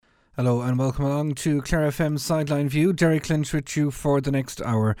Hello and welcome along to Clare FM's Sideline View. Derek Lynch with you for the next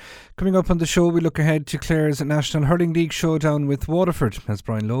hour. Coming up on the show, we look ahead to Clare's National Hurling League showdown with Waterford as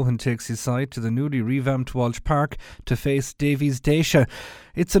Brian Lohan takes his side to the newly revamped Walsh Park to face Davy's Deise.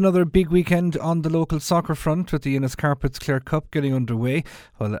 It's another big weekend on the local soccer front with the Ennis Carpets Clare Cup getting underway,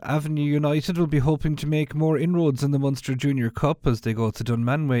 while Avenue United will be hoping to make more inroads in the Munster Junior Cup as they go to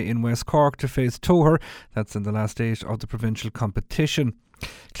Dunmanway in West Cork to face Togher. That's in the last stage of the provincial competition.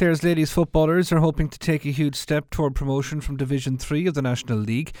 Clare's ladies footballers are hoping to take a huge step toward promotion from Division 3 of the National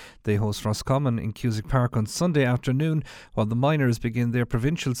League. They host Roscommon in Cusack Park on Sunday afternoon, while the minors begin their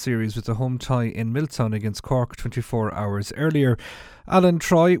provincial series with a home tie in Miltown against Cork 24 hours earlier. Alan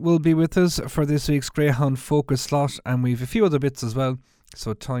Troy will be with us for this week's Greyhound Focus slot, and we've a few other bits as well.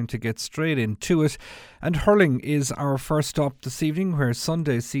 So time to get straight into it. And hurling is our first stop this evening, where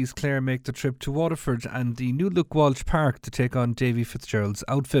Sunday sees Clare make the trip to Waterford and the new look Walsh Park to take on Davy Fitzgerald's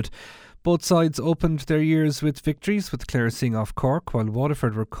outfit. Both sides opened their years with victories, with Clare seeing off Cork, while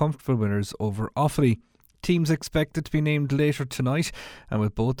Waterford were comfortable winners over Offaly. Teams expected to be named later tonight, and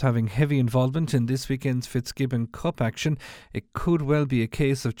with both having heavy involvement in this weekend's Fitzgibbon Cup action, it could well be a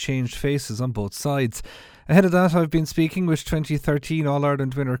case of changed faces on both sides. Ahead of that, I've been speaking with 2013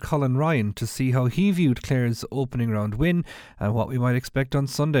 All-Ireland winner Colin Ryan to see how he viewed Clare's opening round win and what we might expect on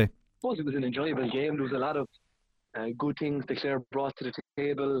Sunday. I suppose it was an enjoyable game. There was a lot of good things that Clare brought to the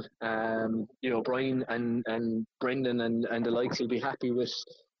table. Brian and Brendan and the likes will be happy with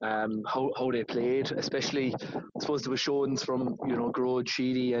how they played, especially I suppose there were showings from Grode,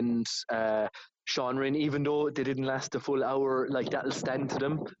 Sheedy and Sean Rinn. Even though they didn't last a full hour, like that'll stand to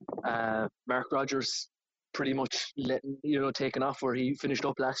them. Mark Rogers pretty much taken off where he finished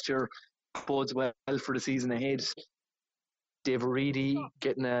up last year bodes well for the season ahead. David Reedy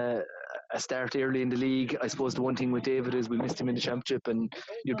getting a start early in the league. I suppose the one thing with David is we missed him in the championship, and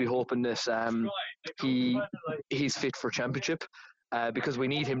you'd be hoping that he's fit for championship. Because we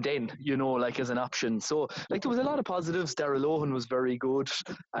need him then, as an option. So, there was a lot of positives. Darragh Lohan was very good,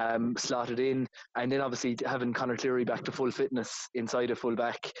 slotted in. And then, obviously, having Conor Cleary back to full fitness inside a full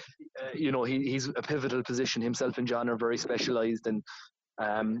back, he's a pivotal position. Himself and John are very specialised. And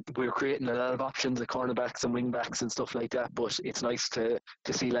we're creating a lot of options at cornerbacks and wing backs and stuff like that. But it's nice to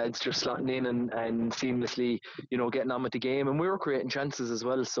see lads just slotting in and seamlessly, getting on with the game. And we were creating chances as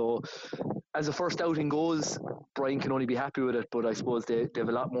well. So, as a first outing goes, Brian can only be happy with it, but I suppose they have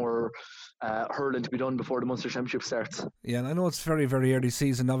a lot more hurling to be done before the Munster Championship starts. Yeah, and I know it's very, very early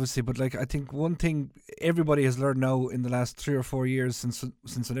season, obviously, but I think one thing everybody has learned now in the last 3 or 4 years since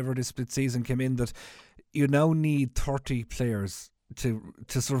whenever this split season came in, that you now need 30 players to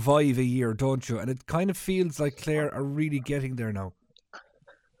survive a year, don't you? And it kind of feels like Clare are really getting there now.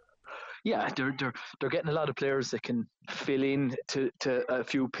 Yeah, they're getting a lot of players that can fill in to a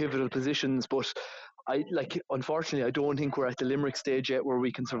few pivotal positions, but unfortunately I don't think we're at the Limerick stage yet where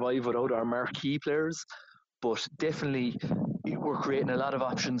we can survive without our marquee players. But definitely we're creating a lot of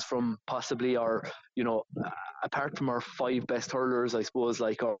options from possibly our, apart from our 5 best hurlers, I suppose,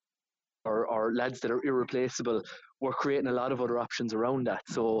 our lads that are irreplaceable, we're creating a lot of other options around that.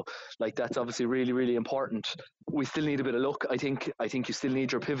 So that's obviously really, really important. We still need a bit of luck. I think you still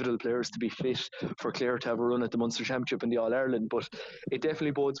need your pivotal players to be fit for Clare to have a run at the Munster Championship and the All-Ireland, but it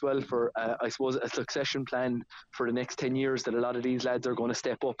definitely bodes well for I suppose a succession plan for the next 10 years, that a lot of these lads are going to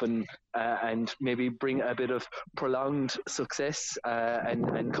step up and maybe bring a bit of prolonged success and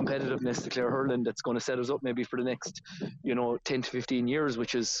competitiveness to Clare hurling that's going to set us up maybe for the next 10 to 15 years,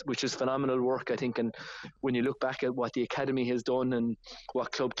 which is phenomenal work, I think. And when you look back at what the academy has done and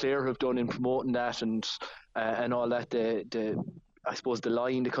what Club Clare have done in promoting that and all that, I suppose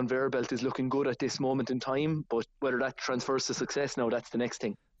the conveyor belt is looking good at this moment in time, but whether that transfers to success now, that's the next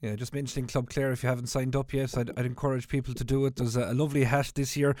thing. Yeah, just mentioning Club Clare, if you haven't signed up yet, I'd encourage people to do it. There's a lovely hat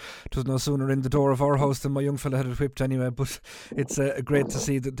this year. It was no sooner in the door of our house than my young fella had it whipped anyway, but it's great to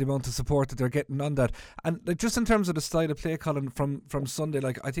see the amount of support that they're getting on that. And just in terms of the style of play, Colin, from Sunday,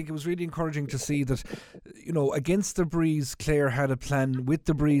 I think it was really encouraging to see that, against the breeze, Clare had a plan. With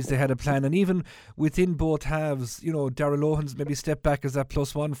the breeze, they had a plan. And even within both halves, Darragh Lohan's maybe stepped back as that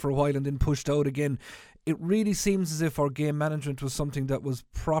 +1 for a while and then pushed out again. It really seems as if our game management was something that was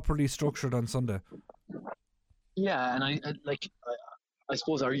properly structured on Sunday. Yeah, and I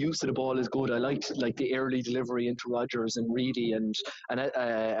suppose our use of the ball is good. I liked the early delivery into Rogers and Reedy and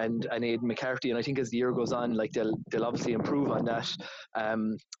Aidan McCarthy, and I think as the year goes on, they'll obviously improve on that.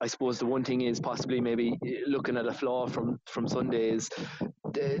 I suppose the one thing is possibly maybe looking at a flaw from Sunday is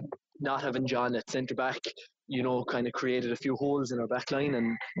not having John at centre back. Kind of created a few holes in our back line,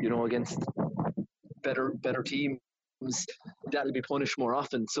 and against better teams, that'll be punished more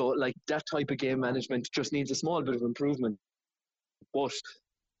often. So like that type of game management just needs a small bit of improvement. But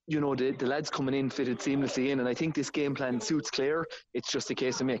the lads coming in fitted seamlessly in, and I think this game plan suits Clare. It's just a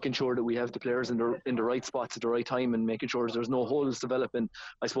case of making sure that we have the players in the right spots at the right time, and making sure there's no holes developing,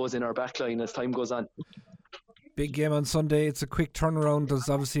 I suppose, in our backline as time goes on. Big game on Sunday. It's a quick turnaround. There's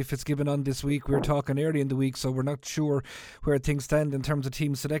obviously Fitzgibbon on this week. We were talking early in the week, so we're not sure where things stand in terms of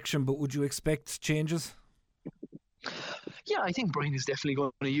team selection, but would you expect changes? Yeah, I think Brian is definitely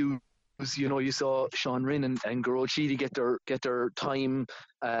going to use. You saw Sean Rinn and Garrod Sheedy get their time,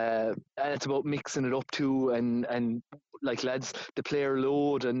 and it's about mixing it up too, and like lads, the player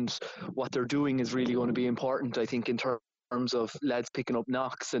load and what they're doing is really going to be important, I think, in terms of lads picking up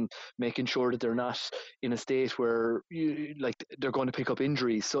knocks and making sure that they're not in a state where they're going to pick up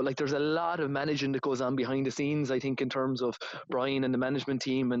injuries. So like there's a lot of managing that goes on behind the scenes, I think, in terms of Brian and the management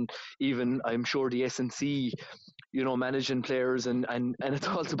team, and even I'm sure the SNC, managing players, and it's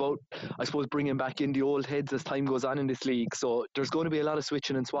also about, I suppose, bringing back in the old heads as time goes on in this league. So there's going to be a lot of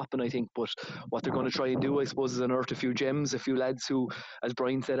switching and swapping, I think, but what they're going to try and do, I suppose, is unearth a few gems, a few lads who, as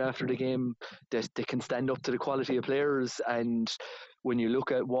Brian said after the game, that they can stand up to the quality of players. And when you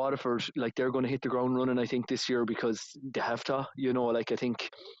look at Waterford, like they're going to hit the ground running, I think, this year, because they have to, I think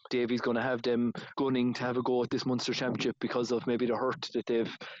Davy's going to have them gunning to have a go at this Munster Championship because of maybe the hurt that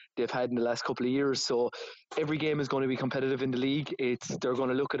they've had in the last couple of years. So every game is going to be competitive in the league. They're going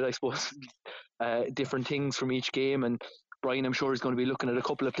to look at, I suppose, different things from each game, and Brian, I'm sure, is going to be looking at a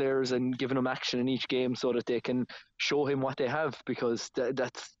couple of players and giving them action in each game so that they can show him what they have, because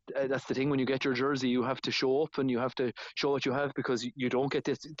that's the thing. When you get your jersey, you have to show up and you have to show what you have, because you don't get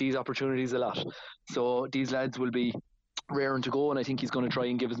these opportunities a lot. So these lads will be raring to go, and I think he's going to try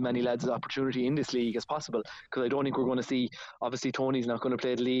and give as many lads an opportunity in this league as possible, because I don't think we're going to see, obviously Tony's not going to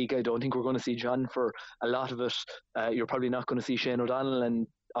play the league, I don't think we're going to see John for a lot of it. You're probably not going to see Shane O'Donnell, and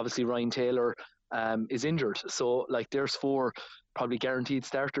obviously Ryan Taylor is injured. So like there's 4 probably guaranteed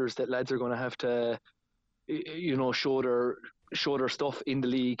starters that lads are going to have to show their stuff in the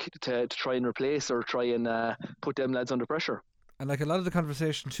league to try and replace, or try and put them lads under pressure. And like a lot of the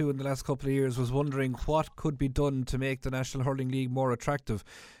conversation too in the last couple of years was wondering what could be done to make the National Hurling League more attractive.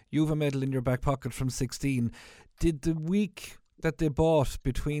 You've a medal in your back pocket from 16. Did the week that they bought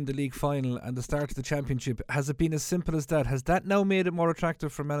between the league final and the start of the championship, has it been as simple as that? Has that now made it more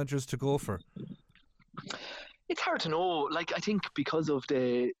attractive for managers to go for? It's hard to know. Like, I think because of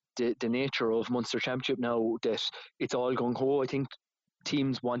the nature of Munster Championship now, that it's all gung ho. I think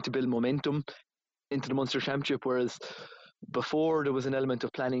teams want to build momentum into the Munster Championship, whereas before there was an element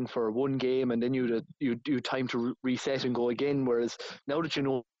of planning for one game and then you time to reset and go again. Whereas now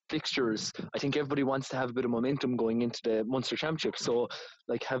that fixtures, I think everybody wants to have a bit of momentum going into the Munster Championship. So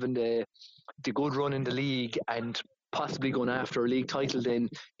like having the good run in the league and possibly going after a league title, then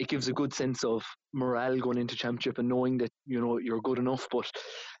it gives a good sense of morale going into Championship and knowing that you're good enough. But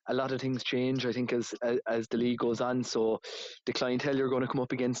a lot of things change, I think, as the league goes on. So the clientele you're going to come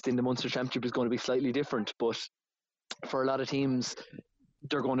up against in the Munster Championship is going to be slightly different. But for a lot of teams,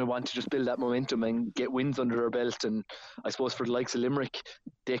 they're going to want to just build that momentum and get wins under their belt. And I suppose for the likes of Limerick,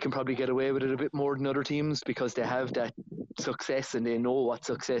 they can probably get away with it a bit more than other teams because they have that success and they know what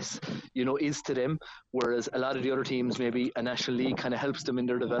success is to them, whereas a lot of the other teams, maybe a National League kind of helps them in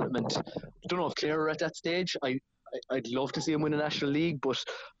their development. I don't know if Clare are at that stage. I'd love to see them win a National League, but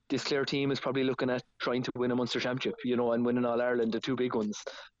this Clare team is probably looking at trying to win a Munster Championship, and winning All Ireland, the 2 big ones,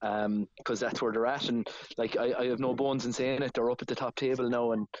 because that's where they're at. And like I have no bones in saying it, they're up at the top table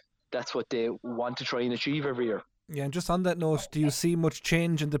now, and that's what they want to try and achieve every year. Yeah, and just on that note, do you see much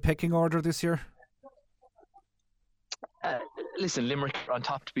change in the pecking order this year? Listen, Limerick are on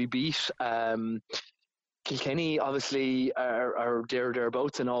top to be beat. Kilkenny obviously are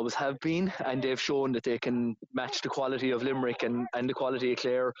thereabouts and always have been, and they've shown that they can match the quality of Limerick and the quality of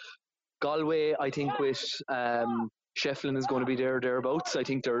Clare. Galway, I think, with Shefflin is going to be thereabouts. I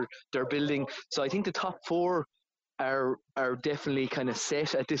think they're building. So I think the top 4 are definitely kind of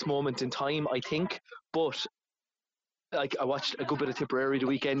set at this moment in time, I think. But like, I watched a good bit of Tipperary the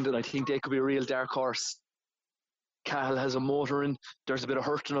weekend, and I think they could be a real dark horse. Cahill has a motor in. There's a bit of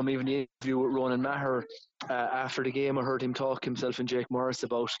hurt in him. Even the interview with Ronan Maher after the game, I heard him talk, himself and Jake Morris,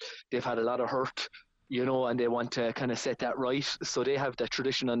 about they've had a lot of hurt, and they want to kind of set that right. So they have that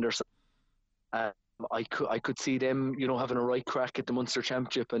tradition under. I could see them, having a right crack at the Munster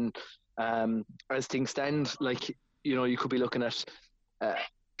Championship. And as things stand, like, you could be looking at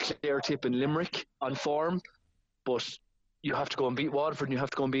Clare, Tip and Limerick on form, but you have to go and beat Waterford and you have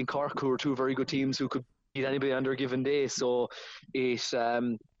to go and beat Cork, who are 2 very good teams who could beat anybody on their given day. So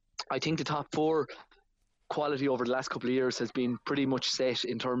I think the top 4 quality over the last couple of years has been pretty much set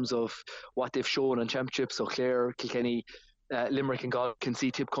in terms of what they've shown on championships. So Clare, Kilkenny, Limerick and Galway can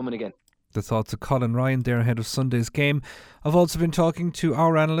see Tip coming again. The thoughts of Colin Ryan there ahead of Sunday's game. I've also been talking to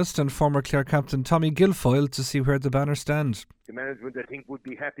our analyst and former Clare captain Tommy Guilfoyle to see where the banner stands. The management, I think, would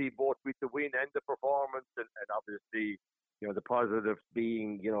be happy both with the win and the performance, and obviously, the positives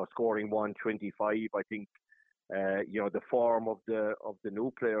being, scoring 125. I think, the form of the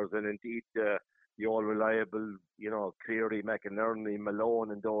new players, and indeed the all reliable, Cleary, McInerney,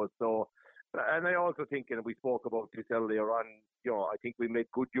 Malone, and those. So, and I also think, and we spoke about this earlier on, I think we made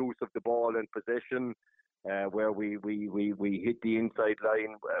good use of the ball in possession, where we hit the inside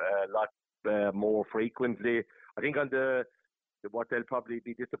line a lot more frequently. I think on what they'll probably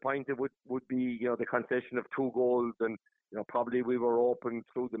be disappointed with would be, the concession of 2 goals, and probably we were open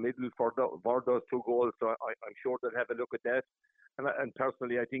through the middle for those 2 goals. So I'm sure they'll have a look at that. And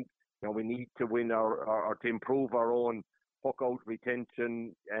personally, I think we need to win or to improve our own puck out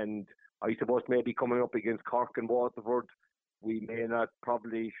retention, and I suppose maybe coming up against Cork and Waterford, we may not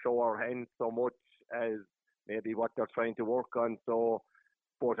probably show our hands so much as maybe what they're trying to work on. So,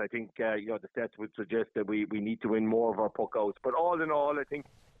 but I think the stats would suggest that we need to win more of our puck outs. But all in all, I think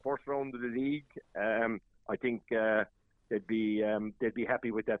first round of the league, I think they'd be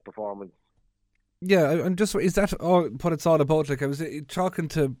happy with that performance. Yeah, and just is that all what it's all about? Like, I was talking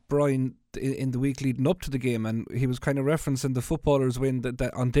to Brian in the week leading up to the game, and he was kind of referencing the footballers' win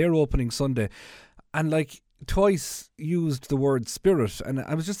that on their opening Sunday, and like twice used the word spirit. And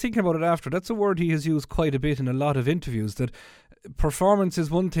I was just thinking about it after. That's a word he has used quite a bit in a lot of interviews. That performance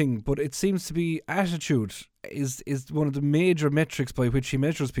is one thing, but it seems to be attitude is one of the major metrics by which he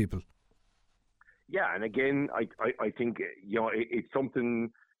measures people. Yeah, and again, I think it's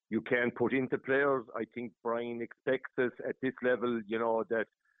something you can put into players. I think Brian expects us at this level, that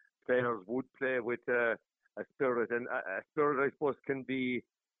players would play with a spirit. And a spirit, I suppose, can be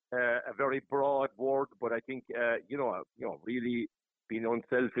a very broad word, but I think, really being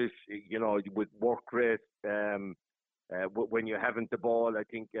unselfish, with work rate, when you haven't the ball, I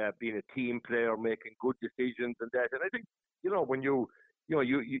think being a team player, making good decisions and that. And I think, when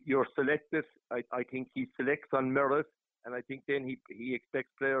you're selected, I think he selects on merit. And I think then he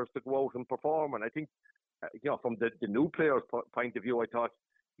expects players to go out and perform. And I think, from the new players' point of view, I thought,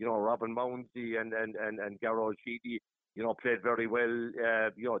 Robin Mounsey and Garrod Sheedy, played very well,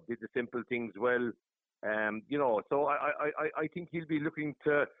 did the simple things well. So I think he'll be looking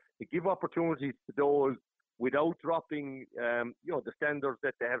to give opportunities to those without dropping, the standards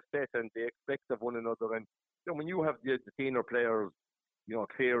that they have set and they expect of one another. And when you have the senior players,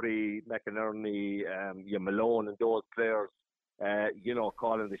 Cleary, McInerney, Malone and those players,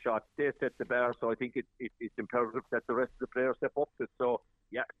 calling the shots, they set the bar. So I think it's imperative that the rest of the players step up to it. So,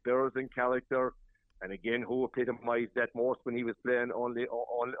 yeah, spirit and character. And again, who epitomised that most when he was playing only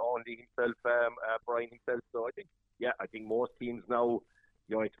himself, Brian himself. So I think most teams now,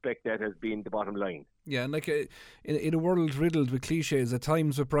 expect that as being the bottom line. Yeah, and like in a world riddled with cliches, at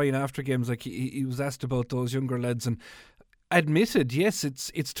times with Brian after games, like he was asked about those younger lads and admitted, yes,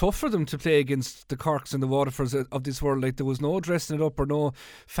 it's tough for them to play against the Corks and the Waterfords of this world. Like, there was no dressing it up or no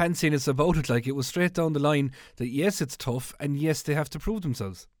fanciness about it. Like, it was straight down the line that yes, it's tough, and yes, they have to prove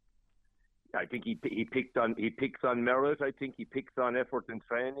themselves. I think he picks on merit. I think he picks on effort and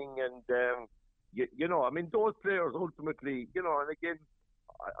training, and those players ultimately, and again,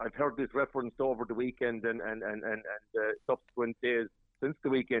 I've heard this referenced over the weekend and subsequent days since the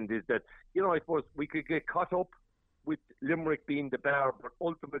weekend, is that I suppose we could get caught up with Limerick being the bar, but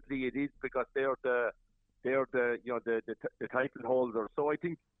ultimately it is because they're the title holders. So I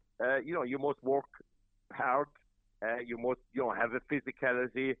think you must work hard. You must have a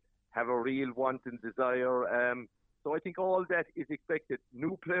physicality, have a real want and desire. So I think all that is expected.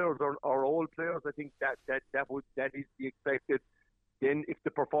 New players or old players, I think that is the expected. Then if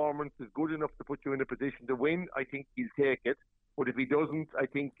the performance is good enough to put you in a position to win, I think he'll take it. But if he doesn't, I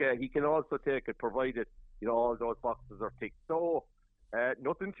think he can also take it, provided all those boxes are ticked. So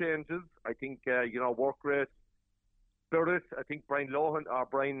nothing changes. I think work rate, spirit. I think Brian Lohan or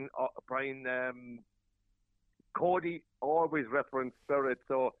Brian Cody always reference spirit.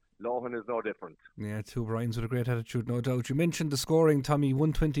 So Lohan is no different. Yeah, two Brians with a great attitude, no doubt. You mentioned the scoring, Tommy,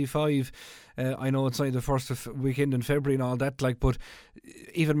 125. I know it's only the first weekend in February and all that, but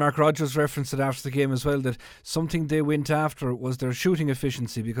even Mark Rogers referenced it after the game as well, that something they went after was their shooting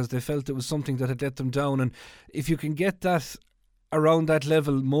efficiency, because they felt it was something that had let them down. And if you can get that around that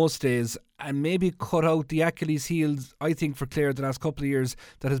level most days and maybe cut out the Achilles heels, I think, for Clare the last couple of years,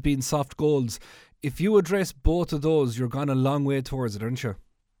 that has been soft goals. If you address both of those, you're gone a long way towards it, aren't you?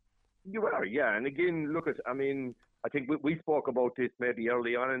 You are, yeah. And again, look at, I mean, I think we spoke about this maybe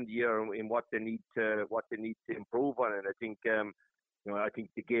early on in the year in what they need to improve on, and I think I think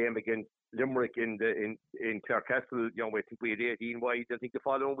the game against Limerick in Clarecastle, I think we had 18 wide. I think the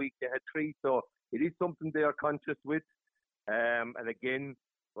following week they had 3, so it is something they are conscious with. And again,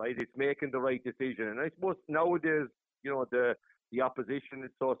 right, it's making the right decision. And I suppose nowadays, the opposition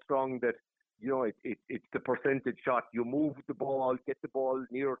is so strong that it's the percentage shot. You move the ball, get the ball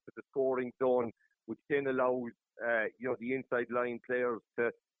near to the scoring zone, which then allows the inside line players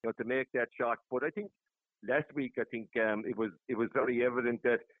to make that shot. But I think last week, I think it was very evident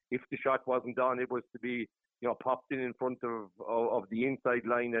that if the shot wasn't on, it was to be popped in front of the inside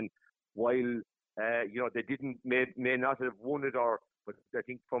line. And while they didn't may not have won it, but I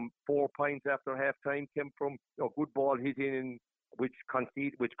think from 4 points after half time came from good ball hitting in which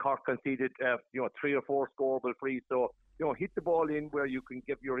Cork conceded 3 or 4 scoreable frees. So hit the ball in where you can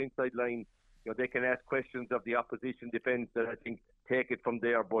give your inside line. They can ask questions of the opposition defence, and I think take it from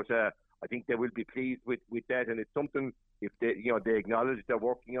there. But I think they will be pleased with that, and it's something if they acknowledge they're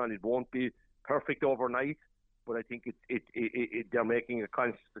working on. It won't be perfect overnight, but I think they're making a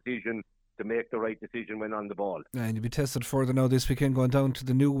conscious decision to make the right decision when on the ball. And you'll be tested further now this weekend, going down to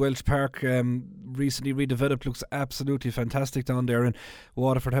the new Walsh Park, recently redeveloped, looks absolutely fantastic down there, and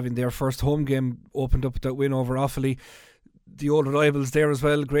Waterford having their first home game opened up with that win over Offaly. The old rivals there as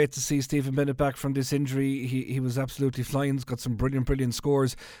well. Great to see Stephen Bennett back from this injury. He was absolutely flying. He's got some brilliant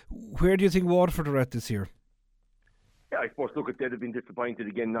scores. Where do you think Waterford are at this year? Yeah, I suppose they'd have been disappointed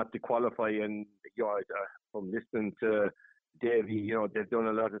again not to qualify, and from listening to Davy, they've done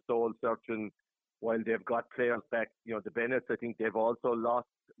a lot of soul searching while they've got players back. The Bennetts, I think they've also lost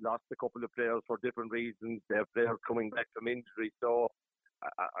a couple of players for different reasons. They have players coming back from injury, so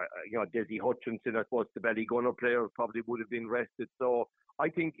Deise Hutchinson, I suppose the Ballygunner players probably would have been rested. So I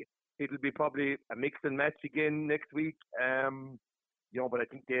think it'll be probably a mix and match again next week. But I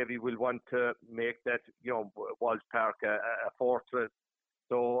think Davy will want to make that Walsh Park a fortress.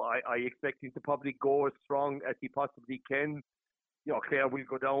 So I expect him to probably go as strong as he possibly can. Clare will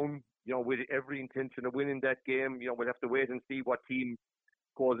go down, with every intention of winning that game. We'll have to wait and see what team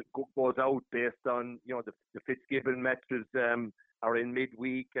goes out based on, the Fitzgibbon matches are in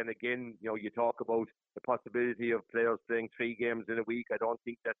midweek. And again, you talk about the possibility of players playing 3 games in a week. I don't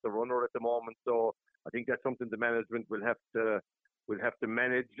think that's the runner at the moment. So I think that's something the management will have to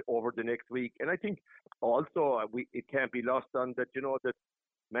manage over the next week. And I think also it can't be lost on that, that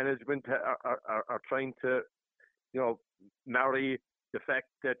management are trying to, marry the fact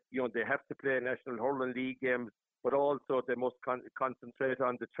that, they have to play National Hurling League games, but also they must concentrate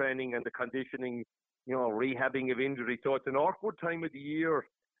on the training and the conditioning, rehabbing of injury. So it's an awkward time of the year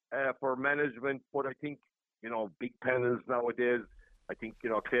for management, but I think, big panels nowadays. I think,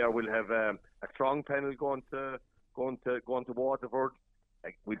 Clare will have a strong panel going to Waterford.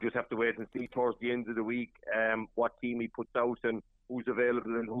 We just have to wait and see towards the end of the week what team he puts out and who's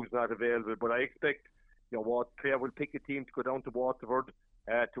available and who's not available. But I expect, Clare will pick a team to go down to Waterford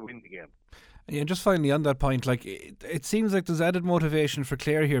to win the game. Yeah, just finally on that point, it seems like there's added motivation for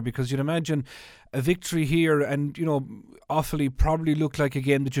Clare here, because you'd imagine a victory here and, Offaly probably look like a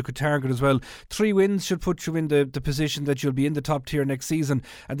game that you could target as well. 3 wins should put you in the position that you'll be in the top tier next season,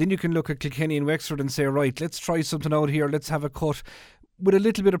 and then you can look at Kilkenny and Wexford and say, right, let's try something out here, let's have a cut with a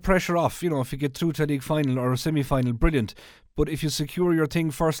little bit of pressure off. If you get through to a league final or a semi-final, brilliant. But if you secure your thing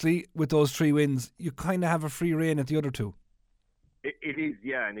firstly with those 3 wins, you kind of have a free rein at the other 2. It is,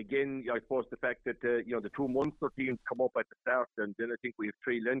 yeah. And again, I suppose the fact that, the 2 Munster teams come up at the start, and then I think we have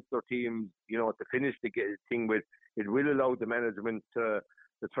 3 Leinster teams, to finish the thing with, it will allow the management to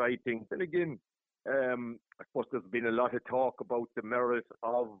try things. And again, I suppose there's been a lot of talk about the merit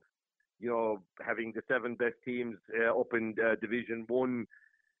of, having the 7 best teams up in Division 1.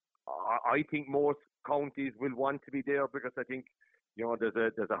 I think most counties will want to be there, because I think,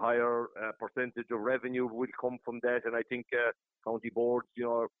 there's a higher percentage of revenue will come from that, and I think county boards,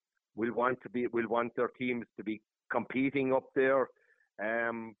 will want their teams to be competing up there.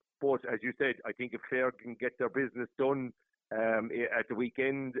 But as you said, I think if Clare can get their business done at the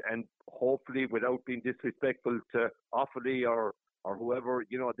weekend, and hopefully without being disrespectful to Offaly or whoever,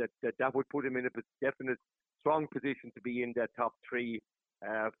 that would put him in a definite strong position to be in that top 3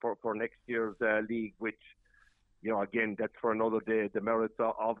 for next year's league, which, again, that's for another day, the merits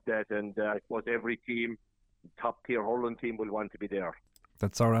of that. And I suppose every team, top tier hurling team, will want to be there.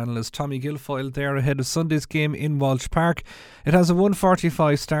 That's our analyst Tommy Guilfoyle there ahead of Sunday's game in Walsh Park. It has a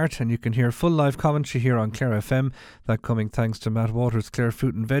 1:45 start and you can hear full live commentary here on Clare FM. That coming thanks to Matt Waters' Clare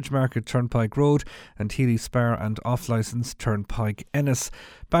Fruit and Veg Market, Turnpike Road, and Healy Spar and Off-Licence, Turnpike Ennis.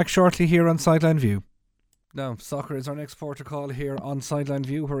 Back shortly here on Sideline View. Now, soccer is our next port of call here on Sideline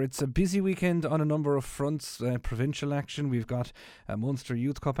View, where it's a busy weekend on a number of fronts. Provincial action, we've got Munster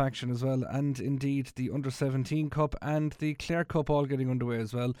Youth Cup action as well, and indeed the Under-17 Cup and the Clare Cup all getting underway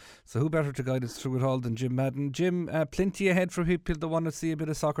as well. So who better to guide us through it all than Jim Madden? Jim, plenty ahead for people that want to see a bit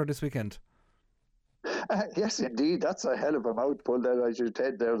of soccer this weekend. Yes, indeed. That's a hell of a mouthful there, as you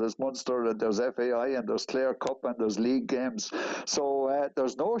said. There's Munster and there's FAI and there's Clare Cup and there's league games. So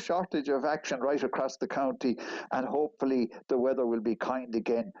there's no shortage of action right across the county, and hopefully the weather will be kind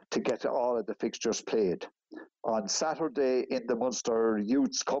again to get all of the fixtures played. On Saturday in the Munster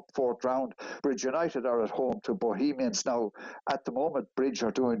Youths Cup 4th round, Bridge United are at home to Bohemians. Now, at the moment, Bridge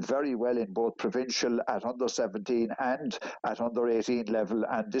are doing very well in both provincial at under-17 and at under-18 level,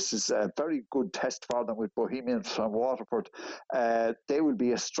 and this is a very good test for them with Bohemians from Waterford. They will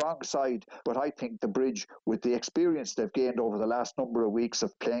be a strong side, but I think the Bridge, with the experience they've gained over the last number of weeks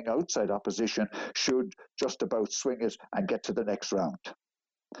of playing outside opposition, should just about swing it and get to the next round.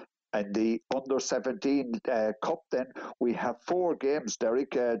 And the Under-17 Cup then, we have 4 games,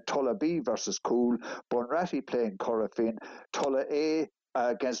 Derek. Tulla B versus Cool, Bunratty playing Corofin, Tulla A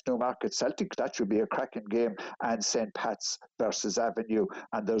against Newmarket Celtic. That should be a cracking game. And St. Pat's versus Avenue.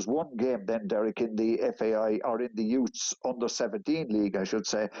 And there's one game then, Derek, in the FAI, or in the Youths Under-17 League, I should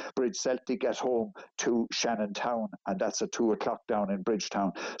say. Bridge Celtic at home to Shannon Town, and that's at 2 o'clock down in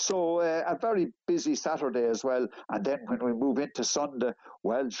Bridgetown. So a very busy Saturday as well. And then when we move into Sunday,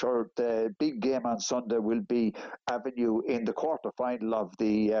 well, sure, the big game on Sunday will be Avenue in the quarter-final of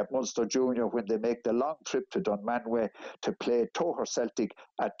the Munster Junior, when they make the long trip to Dunmanway to play Togher Celtic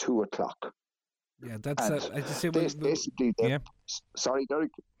at 2 o'clock. Yeah, that's as you say. Basically, yeah. Sorry,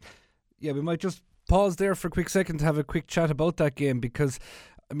 Derek. Yeah, we might just pause there for a quick second to have a quick chat about that game, because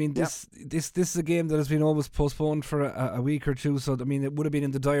I mean, this is a game that has been almost postponed for a week or two. So I mean, it would have been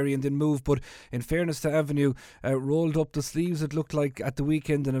in the diary and didn't move. But in fairness to Avenue, rolled up the sleeves, it looked like, at the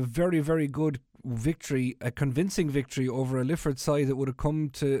weekend, and a very, very good victory, a convincing victory over a Lifford side that would have come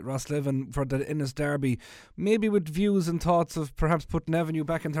to Roscommon for the Ennis derby, maybe with views and thoughts of perhaps putting Avenue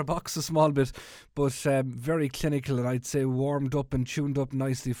back in their box a small bit, but very clinical, and I'd say warmed up and tuned up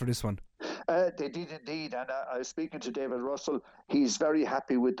nicely for this one. They did indeed, and I was speaking to David Russell. He's very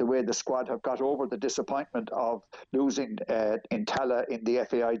happy with the way the squad have got over the disappointment of losing in Tala in the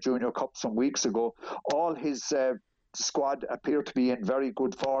FAI Junior Cup some weeks ago. All his squad appear to be in very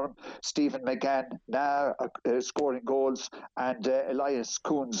good form. Stephen McGann now scoring goals, and Elias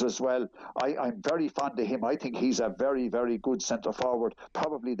Coons as well. I'm very fond of him. I think he's a very, very good centre forward,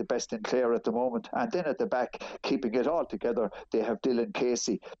 probably the best in Clare at the moment. And then at the back, keeping it all together, they have Dylan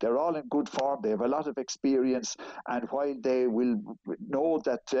Casey. They're all in good form. They have a lot of experience, and while they will know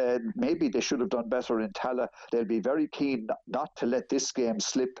that maybe they should have done better in Tala, they'll be very keen not to let this game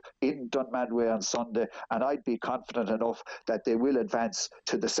slip in Dunmanway on Sunday, and I'd be confident enough that they will advance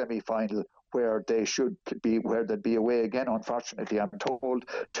to the semi-final, where they should be, where they'd be away again, unfortunately, I'm told,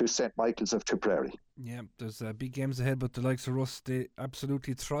 to St. Michael's of Tipperary. Yeah, there's big games ahead, but the likes of Russ, they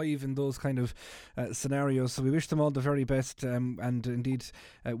absolutely thrive in those kind of scenarios. So we wish them all the very best, and indeed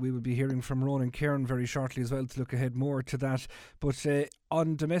we will be hearing from Ronan Cairn very shortly as well to look ahead more to that. But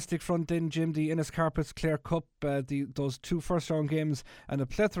on domestic front then, Jim, the Ennis Carpets Clare Cup, those 2 first round games and a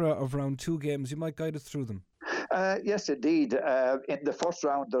plethora of round 2 games, you might guide us through them. Yes, indeed. In the first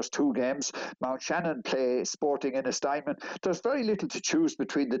round, there's 2 games. Mount Shannon play Sporting Ennis Diamond. There's very little to choose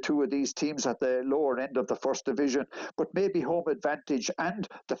between the 2 of these teams at the lower end of the first division, but maybe home advantage and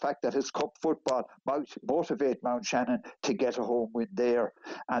the fact that it's cup football might motivate Mount Shannon to get a home win there.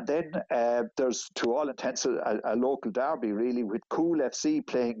 And then there's, to all intents, a local derby, really, with Cool FC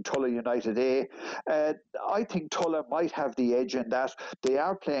playing Tulla United A. I think Tulla might have the edge in that. They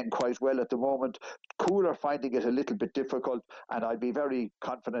are playing quite well at the moment. Cool are finding it a little bit difficult, and I'd be very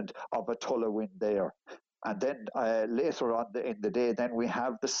confident of a Tulla win there. And then later on in the day, then we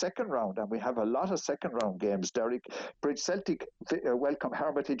have the second round, and we have a lot of second round games, Derek. Bridge Celtic welcome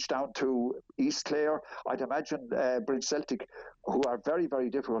Hermitage down to East Clare. I'd imagine Bridge Celtic, who are very,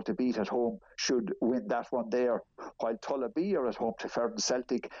 very difficult to beat at home, should win that one there. While Tulla B are at home to Ferden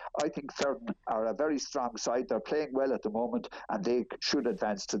Celtic, I think Ferden are a very strong side. They're playing well at the moment, and they should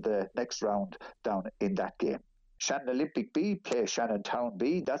advance to the next round down in that game. Shannon Olympic B play Shannon Town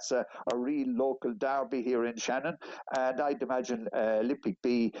B. That's a real local derby here in Shannon. And I'd imagine Olympic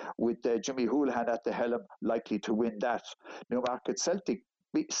B with Jimmy Houlihan at the helm likely to win that. Newmarket Celtic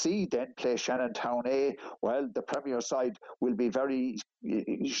C then play Shannontown A, well, the Premier side will be very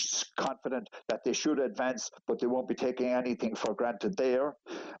confident that they should advance, but they won't be taking anything for granted there.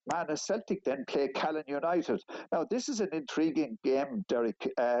 Manus Celtic then play Callan United. Now, this is an intriguing game, Derek.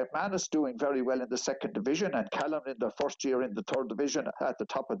 Manus doing very well in the second division, and Callan in their first year in the third division at the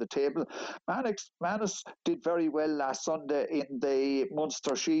top of the table. Manus did very well last Sunday in the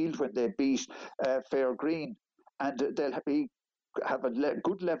Munster Shield when they beat Fair Green, and they'll have a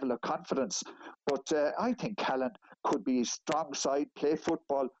good level of confidence. But I think Callan could be a strong side, play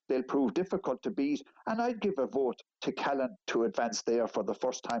football. They'll prove difficult to beat. And I'd give a vote to Callan to advance there for the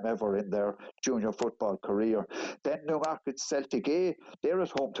first time ever in their junior football career. Then Newmarket Celtic A, they're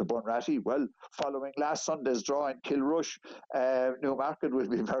at home to Bunratty. Well, following last Sunday's draw in Kilrush, Newmarket will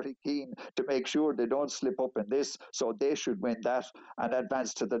be very keen to make sure they don't slip up in this. So they should win that and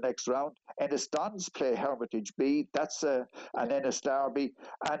advance to the next round. Ennis Dons play Hermitage B. That's an Ennis derby.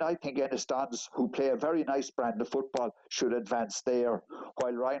 And I think Ennis Dons, who play a very nice brand of football, should advance there.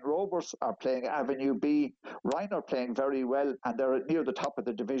 While Ryan Rovers are playing Avenue B. Ryan are playing very well, and they're near the top of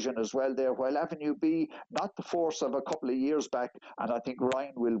the division as well there, while Avenue B, not the force of a couple of years back, and I think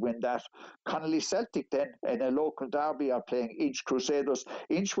Ryan will win that. Connolly Celtic then, in a local derby, are playing Inch Crusaders.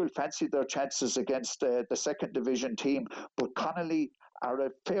 Inch will fancy their chances against the second division team, but Connolly are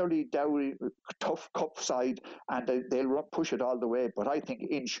a fairly dowy, tough cup side, and they'll push it all the way, but I think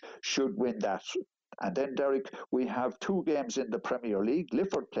Inch should win that. And then, Derek, we have two games in the Premier League.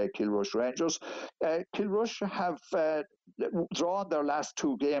 Lifford play Kilrush Rangers. Kilrush have drawn their last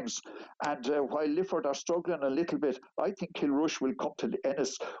two games, and while Lifford are struggling a little bit, I think Kilrush will come to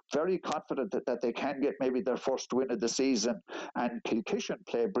Ennis very confident that they can get maybe their first win of the season. And Kilkishen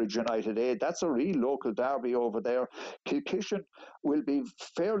play Bridge United A. That's a real local derby over there. Kilkishen will be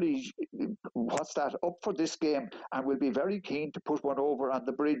fairly, up for this game, and will be very keen to put one over on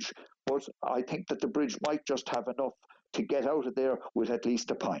the Bridge. But I think that the Bridge might just have enough to get out of there with at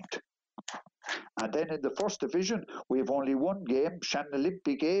least a point. And then in the first division, we have only one game. Shannon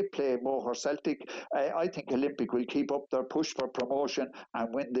Olympic A play Moher Celtic. I think Olympic will keep up their push for promotion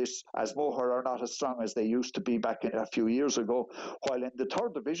and win this, as Moher are not as strong as they used to be back in a few years ago. While in the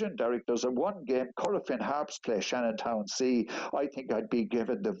third division, Derek, there's a one game. Corofin Harps play Shannontown C. I think I'd be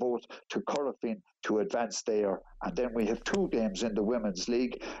given the vote to Corofin to advance there. And then we have two games in the Women's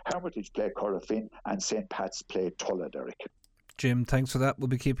League. Hermitage play Corofin and St. Pat's play Tulla, Derek. Jim, thanks for that. We'll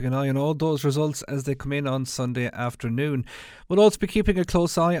be keeping an eye on all those results as they come in on Sunday afternoon. We'll also be keeping a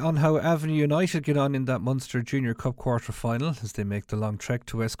close eye on how Avenue United get on in that Munster Junior Cup quarter-final as they make the long trek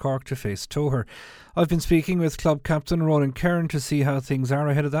to West Cork to face Togher. I've been speaking with club captain Ronan Kern to see how things are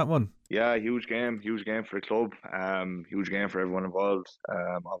ahead of that one. Yeah, huge game for the club, huge game for everyone involved,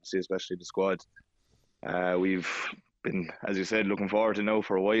 obviously especially the squad. We've been, as you said, looking forward to now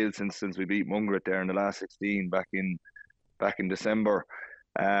for a while since we beat Mungret there in the last 16 back in December.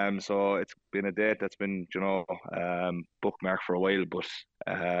 So it's been a date that's been, bookmarked for a while. But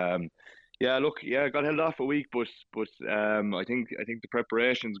got held off a week, but I think the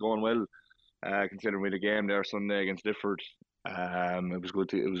preparation's going well. Considering we had a game there Sunday against Lifford, it was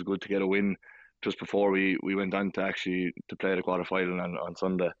good to get a win just before we went on to play the quarter final on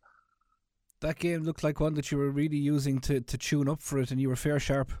Sunday. That game looked like one that you were really using to tune up for it, and you were fair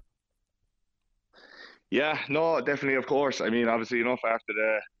sharp. Yeah, no, definitely, of course. I mean, obviously, after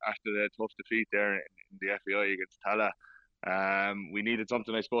the tough defeat there in the FAI against Tala, we needed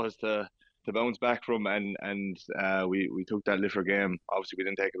something, I suppose, to bounce back from, and we took that Lifford game. Obviously, we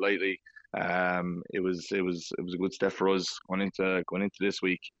didn't take it lightly. It was a good step for us going into this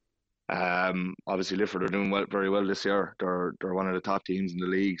week. Obviously, Lifford are doing very well this year. They're one of the top teams in the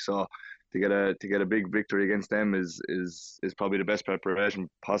league, so to get a big victory against them is probably the best preparation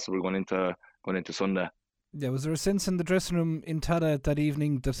possible going into Sunday. Yeah, was there a sense in the dressing room in Tala that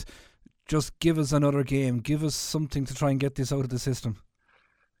evening that just give us another game, give us something to try and get this out of the system?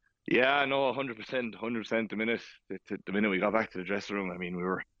 Yeah, no, 100%. The minute we got back to the dressing room, I mean, we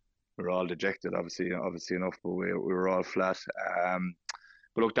were all dejected, obviously enough, but we were all flat.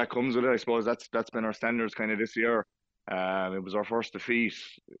 But look, that comes with it. I suppose that's been our standards kind of this year. It was our first defeat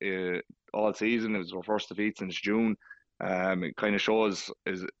all season. It was our first defeat since June. It kind of shows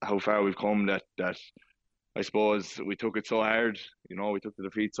how far we've come. That I suppose we took it so hard. We took the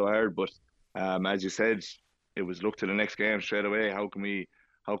defeat so hard. But as you said, it was look to the next game straight away. How can we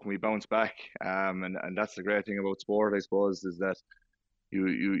bounce back? And that's the great thing about sport, I suppose, is that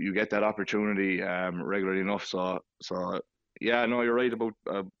you get that opportunity regularly enough. So yeah, no, you're right about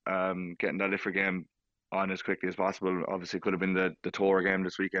getting that Lifford game on as quickly as possible. Obviously, it could have been the Togher game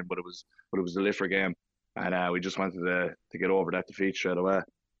this weekend, but it was the Lifford game. and we just wanted to get over that defeat straight away.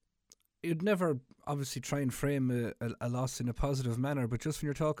 You'd never obviously try and frame a loss in a positive manner, but just when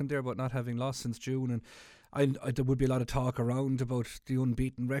you're talking there about not having lost since June, and there would be a lot of talk around about the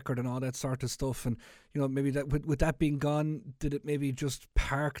unbeaten record and all that sort of stuff, and maybe that with that being gone, did it maybe just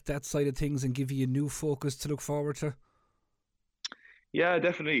park that side of things and give you a new focus to look forward to? Yeah,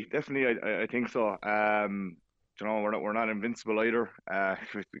 definitely. I think so. We're not invincible either.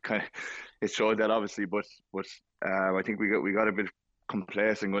 It showed that obviously, but I think we got a bit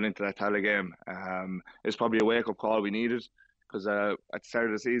complacent going into that Tala game. It's probably a wake up call we needed, because at the start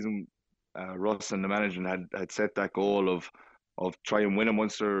of the season, Russ and the management had set that goal of try and win a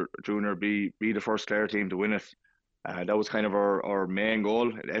Munster Junior, be the first Clare team to win it. That was kind of our main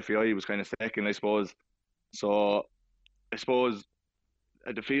goal. FAI was kind of second, I suppose. So I suppose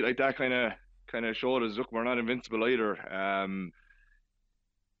a defeat like that kind of showed us, look, we're not invincible either.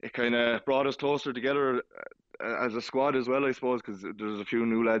 It kind of brought us closer together as a squad as well, I suppose, because there's a few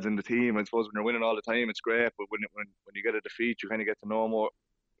new lads in the team. I suppose when you're winning all the time, it's great, but when you get a defeat, you kind of get to know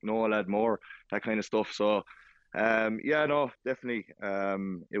a lad more, that kind of stuff. So, yeah, no, definitely,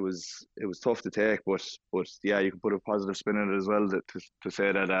 it was tough to take, but yeah, you can put a positive spin in it as well, to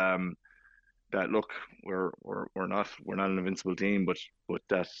say that look, we're not an invincible team, but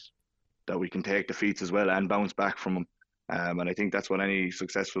that we can take defeats as well and bounce back from them. And I think that's what any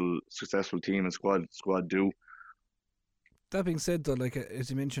successful team and squad do. That being said, though, like as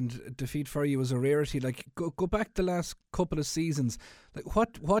you mentioned, defeat for you was a rarity. Like go back the last couple of seasons. Like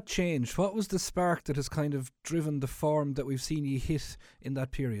what changed? What was the spark that has kind of driven the form that we've seen you hit in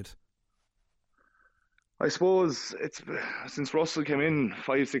that period? I suppose it's since Russell came in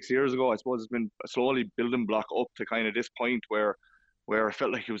 5-6 years ago. I suppose it's been a slowly building block up to kind of this point where I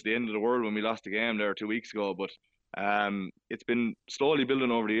felt like it was the end of the world when we lost the game there 2 weeks ago. But it's been slowly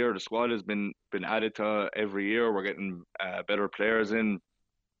building over the year. The squad has been added to every year. We're getting better players in.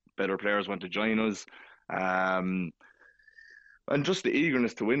 Better players want to join us. And just the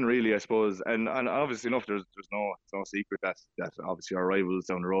eagerness to win, really, I suppose. And obviously enough, there's no secret that obviously our rivals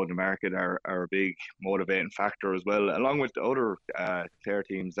down the road in the market are a big motivating factor as well, along with the other Clare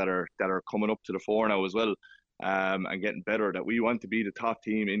teams that are coming up to the fore now as well, and getting better. That we want to be the top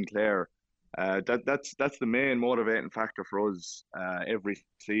team in Clare. That's the main motivating factor for us every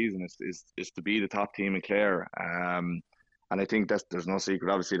season is to be the top team in Clare. And I think there's no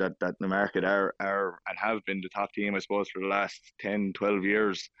secret, obviously, that the market are and have been the top team, I suppose, for the last 10, 12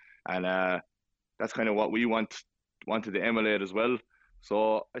 years. And that's kind of what we wanted to emulate as well.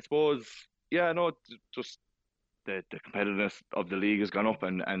 So I suppose, yeah, no, just the competitiveness of the league has gone up,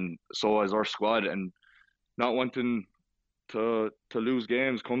 and so has our squad. And not wanting to lose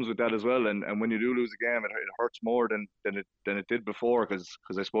games comes with that as well. And when you do lose a game, it hurts more than it did before, because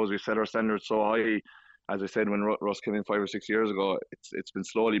I suppose we set our standards so high. As I said, when Russ came in 5 or 6 years ago, it's been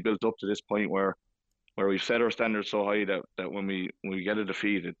slowly built up to this point where we've set our standards so high that when we get a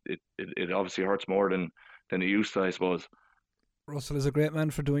defeat, it obviously hurts more than it used to, I suppose. Russell is a great man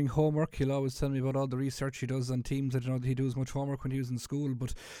for doing homework. He'll always tell me about all the research he does on teams. I don't know that he does much homework when he was in school,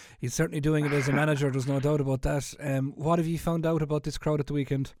 but he's certainly doing it as a manager. There's no doubt about that. What have you found out about this crowd at the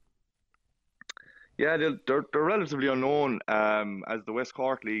weekend? Yeah, they're relatively unknown, as the West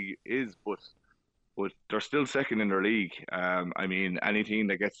Cork League is, but they're still second in their league. I mean, any team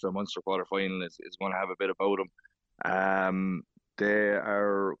that gets to the Munster quarter final is going to have a bit about them. They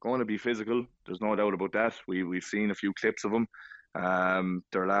are going to be physical. There's no doubt about that. We've seen a few clips of them.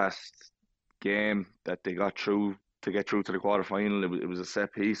 Their last game that they got through to get through to the quarter final, it was a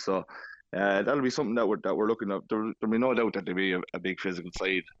set piece. So that'll be something that we're looking at. There'll be no doubt that there'll be a big physical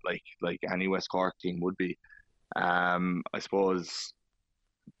side, like any West Cork team would be. I suppose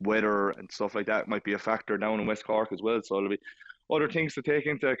weather and stuff like that might be a factor down in West Cork as well. So there'll be other things to take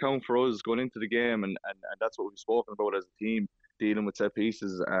into account for us going into the game, and that's what we've spoken about as a team, dealing with set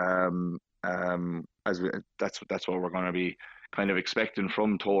pieces. That's what we're going to be kind of expecting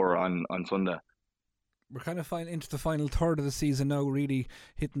from Togher on Sunday. We're kind of into the final third of the season now, really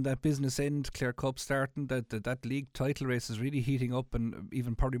hitting that business end. Clare Cup starting, that league title race is really heating up, and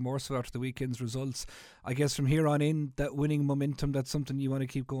even probably more so after the weekend's results. I guess from here on in, that winning momentum, that's something you want to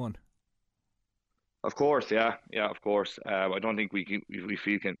keep going. Of course, yeah, of course. I don't think we can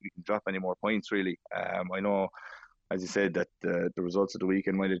drop any more points, really. I know, as you said, that the results of the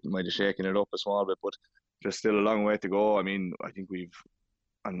weekend might have shaken it up a small bit, but there's still a long way to go. I mean, I think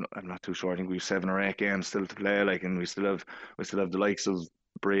I'm not too sure. I think we've 7 or 8 games still to play, and we still have the likes of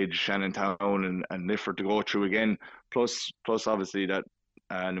Bridge, Shannontown, and Lifford to go through again. Plus obviously that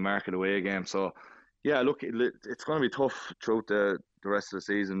Newmarket away game. So yeah, look, it's going to be tough throughout the rest of the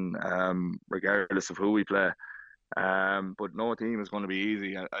season, regardless of who we play. But no team is going to be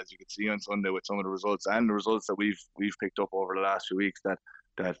easy, as you can see on Sunday with some of the results and the results that we've picked up over the last few weeks.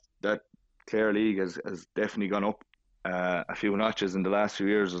 That Clare League has definitely gone up a few notches in the last few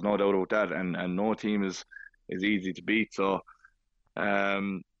years. There's no doubt about that, and no team is easy to beat. So,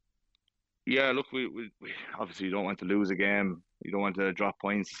 yeah, look, we obviously don't want to lose a game. You don't want to drop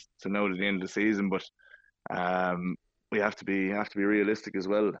points to now to the end of the season, but we have to be realistic as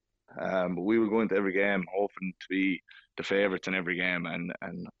well. But we will go into every game hoping to be the favourites in every game and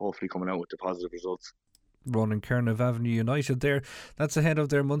hopefully coming out with the positive results. Ronan Kerniv Avenue United there. That's ahead of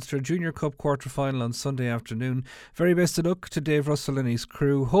their Munster Junior Cup quarter-final on Sunday afternoon. Very best of luck to Dave Russell and his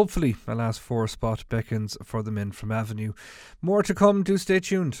crew. Hopefully a last four spot beckons for the men from Avenue. More to come, do stay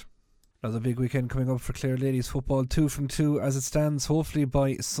tuned. Another big weekend coming up for Clare Ladies football, 2 from 2 as it stands, hopefully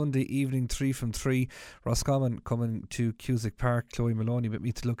by Sunday evening, 3 from 3. Roscommon coming to Cusack Park. Chloe Maloney with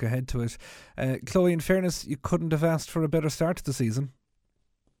me to look ahead to it. Chloe, in fairness, you couldn't have asked for a better start to the season.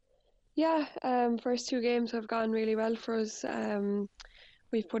 Yeah, first two games have gone really well for us.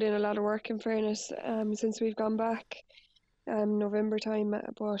 We've put in a lot of work, in fairness, since we've gone back November time.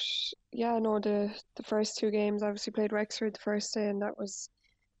 But yeah, no, the first two games, obviously played Wexford the first day, and that was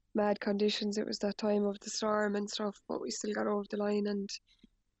mad conditions. It was that time of the storm and stuff, but we still got over the line. And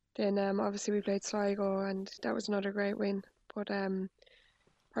then obviously we played Sligo, and that was another great win. But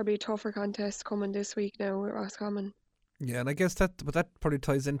probably a tougher contest coming this week now with Roscommon. Yeah, and I guess that probably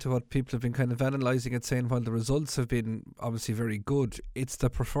ties into what people have been kind of analysing it, saying while the results have been obviously very good, it's the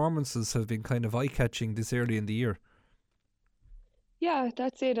performances have been kind of eye-catching this early in the year. Yeah,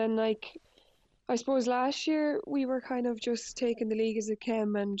 that's it. And I suppose last year we were kind of just taking the league as it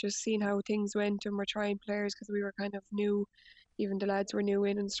came and just seeing how things went, and we're trying players because we were kind of new, even the lads were new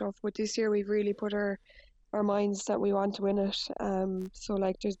in and stuff. But this year we've really put our minds that we want to win it. So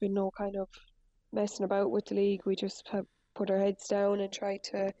there's been no kind of messing about with the league. We just have put our heads down and try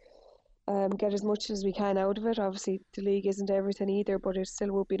to get as much as we can out of it. Obviously the league isn't everything either, but it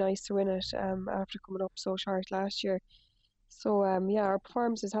still would be nice to win it after coming up so short last year. So yeah, our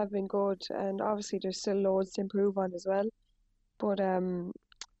performances have been good, and obviously there's still loads to improve on as well. But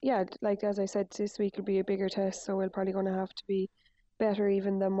yeah, as I said, this week will be a bigger test, so we're probably going to have to be better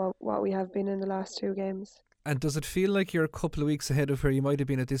even than what we have been in the last two games. And does it feel like you're a couple of weeks ahead of where you might have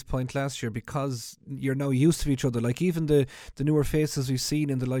been at this point last year, because you're now used to each other? Like even the newer faces we've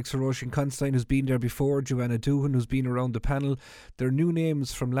seen in the likes of Roisin Constantine, who's been there before, Joanna Doohan, who's been around the panel, they're new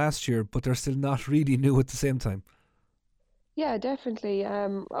names from last year, but they're still not really new at the same time. Yeah, definitely.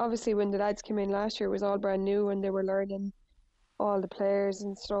 Obviously when the lads came in last year, it was all brand new and they were learning all the players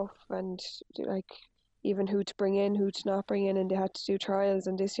and stuff, and even who to bring in, who to not bring in, and they had to do trials.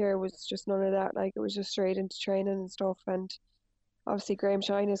 And this year was just none of that. It was just straight into training and stuff. And obviously Graham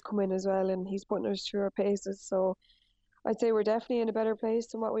Shine has come in as well, and he's putting us through our paces. So I'd say we're definitely in a better place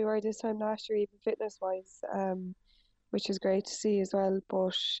than what we were this time last year, even fitness wise, which is great to see as well.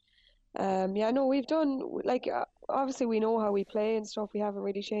 But yeah, no, we've done obviously we know how we play and stuff. We haven't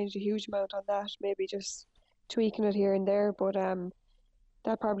really changed a huge amount on that, maybe just tweaking it here and there. But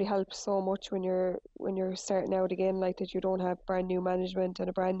that probably helps so much when you're starting out again, that you don't have brand new management and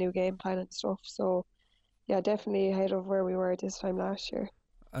a brand new game plan and stuff. So yeah, definitely ahead of where we were this time last year.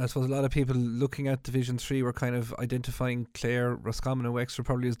 I suppose a lot of people looking at Division 3 were kind of identifying Clare, Roscommon and Wexford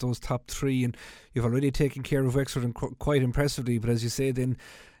probably as those top three, and you've already taken care of Wexford and quite impressively. But as you say, then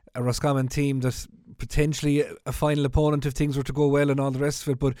a Roscommon team that potentially a final opponent if things were to go well and all the rest of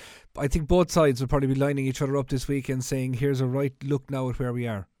it. But I think both sides will probably be lining each other up this weekend saying here's a right look now at where we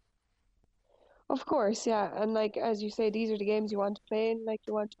are. Of course, yeah. And as you say, these are the games you want to play in.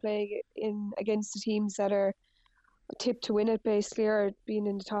 You want to play in against the teams that are tipped to win it, basically, or being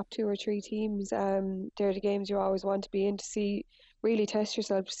in the top 2 or 3 teams. They're the games you always want to be in to really test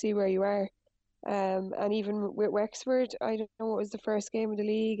yourself, to see where you are. And even with Wexford, I don't know, it was the first game of the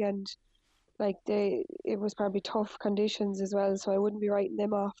league, and it was probably tough conditions as well, so I wouldn't be writing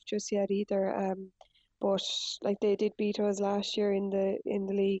them off just yet either. But they did beat us last year in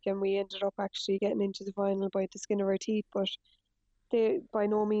the league, and we ended up actually getting into the final by the skin of our teeth. But they by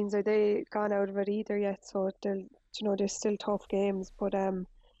no means are they gone out of it either yet. So there's still tough games. But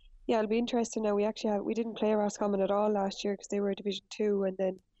yeah, it'll be interesting now. We didn't play Roscommon at all last year because they were Division 2, and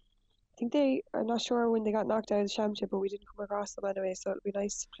then I think I'm not sure when they got knocked out of the championship, but we didn't come across them anyway, so it'll be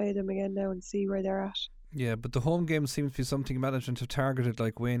nice to play them again now and see where they're at. Yeah, but the home game seems to be something management have targeted.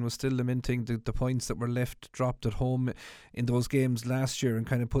 Wayne was still lamenting the points that were dropped at home in those games last year, and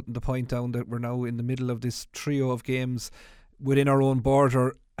kind of putting the point down that we're now in the middle of this trio of games within our own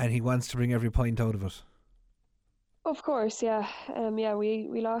border, and he wants to bring every point out of it. Of course, yeah.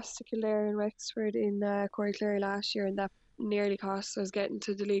 We lost to Kildare and Wexford in Corey Clare last year, and that nearly cost us getting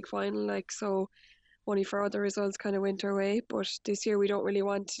to the league final. Like, so only for other results kind of went our way. But this year we don't really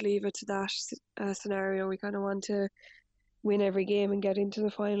want to leave it to that scenario. We kind of want to win every game and get into the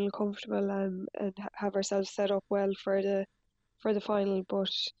final comfortable, and have ourselves set up well for the final.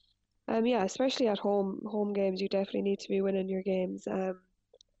 But yeah, especially at home games, you definitely need to be winning your games.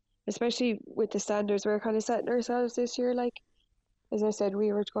 Especially with the standards we're kind of setting ourselves this year. Like, as I said,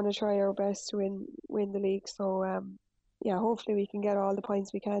 we were going to try our best to win the league. So yeah, hopefully we can get all the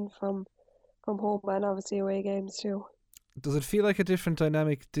points we can from home and obviously away games too. Does it feel like a different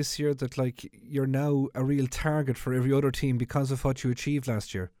dynamic this year, that like you're now a real target for every other team because of what you achieved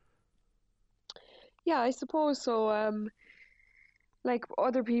last year? Yeah, I suppose so. Like,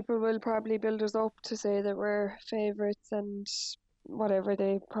 other people will probably build us up to say that we're favourites and whatever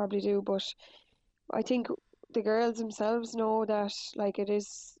they probably do, but I think the girls themselves know that, like,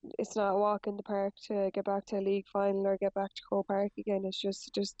 it's not a walk in the park to get back to a league final or get back to Croke Park again. It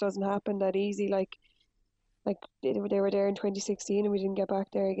just doesn't happen that easy. Like they were there in 2016 and we didn't get back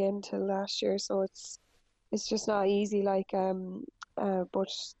there again till last year, so it's just not easy.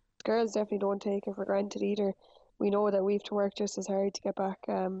 But girls definitely don't take it for granted either. We know that we have to work just as hard to get back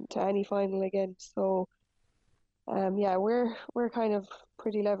to any final again. So yeah, we're kind of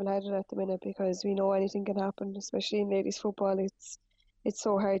pretty level-headed at the minute because we know anything can happen, especially in ladies football. It's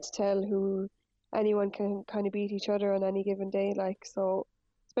so hard to tell who anyone can kind of beat each other on any given day. Like, so,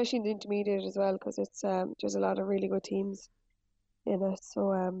 especially in the intermediate as well, because it's there's a lot of really good teams in it.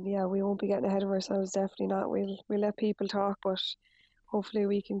 So yeah, we won't be getting ahead of ourselves. Definitely not. We'll let people talk, but hopefully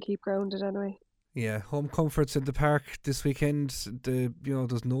we can keep grounded anyway. Yeah, home comforts in the park this weekend.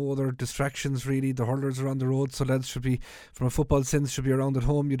 There's no other distractions really. The hurlers are on the road, so lads should be, from a football sense, should be around at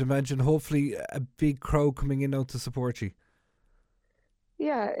home. You'd imagine. Hopefully, a big crowd coming in now to support you.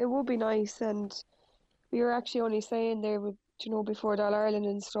 Yeah, it would be nice, and we were actually only saying there, before the All Ireland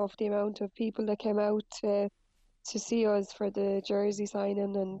and stuff, the amount of people that came out to see us for the jersey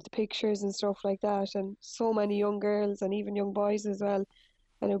signing and the pictures and stuff like that, and so many young girls and even young boys as well.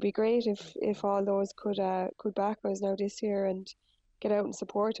 And it would be great if all those could back us now this year and get out and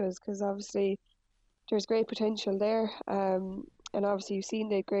support us, because obviously there's great potential there. And obviously you've seen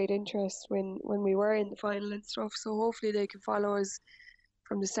the great interest when we were in the final and stuff. So hopefully they can follow us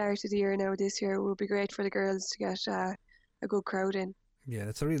from the start of the year now this year. It would be great for the girls to get a good crowd in. Yeah,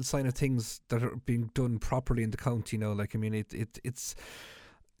 it's a real sign of things that are being done properly in the county now. Like, I mean, it's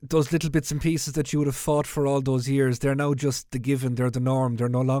those little bits and pieces that you would have fought for all those years. They're now just the given. They're the norm. They're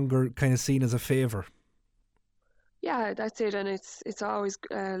no longer kind of seen as a favour. Yeah, that's it, and it's always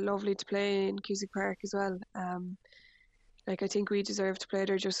lovely to play in Cusack Park as well. Like, I think we deserve to play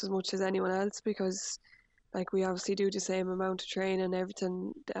there just as much as anyone else, because like we obviously do the same amount of training and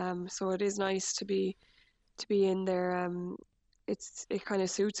everything. So it is nice to be in there. It kind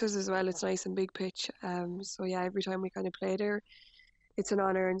of suits us as well. It's nice and big pitch. So yeah, every time we kind of play there, it's an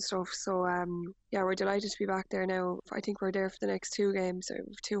honour and stuff. So yeah, we're delighted to be back there now. I think we're there for the next 2 games, or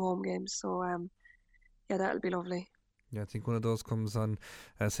 2 home games. So yeah, that'll be lovely. Yeah, I think one of those comes on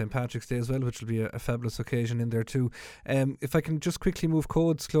St. Patrick's Day as well, which will be a fabulous occasion in there too. If I can just quickly move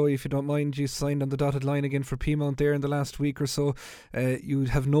codes, Chloe, if you don't mind. You signed on the dotted line again for Peamount there in the last week or so. You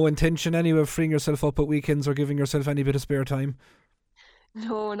have no intention anyway of freeing yourself up at weekends or giving yourself any bit of spare time?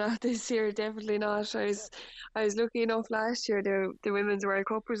 No, not this year. Definitely not. I was lucky enough last year. The Women's World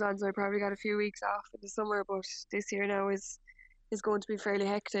Cup was on, so I probably got a few weeks off in the summer. But this year now is going to be fairly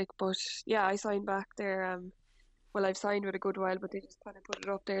hectic. But yeah, I signed back there. Well, I've signed with a good while, but they just kind of put it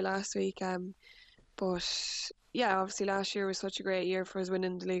up there last week. But yeah, obviously last year was such a great year for us,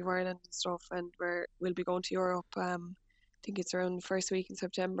 winning the League of Ireland and stuff, and we'll be going to Europe. I think it's around the first week in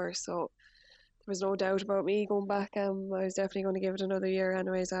September, so there was no doubt about me going back. I was definitely going to give it another year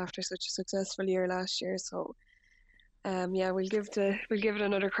anyways after such a successful year last year. So yeah, we'll give it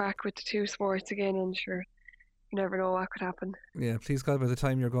another crack with the two sports again, and sure, you never know what could happen. Yeah, please God, by the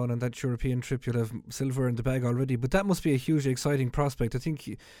time you're going on that European trip, you'll have silver in the bag already. But that must be a hugely exciting prospect. I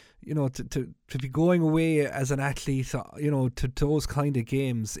think, to be going away as an athlete, to those kind of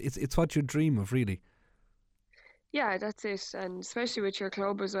games, it's what you dream of, really. Yeah, that's it, and especially with your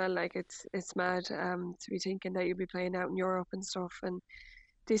club as well. Like, it's mad to be thinking that you'll be playing out in Europe and stuff. And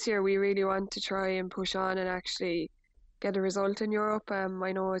this year we really want to try and push on and actually get a result in Europe.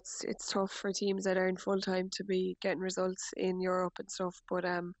 I know it's tough for teams that earn full time to be getting results in Europe and stuff, but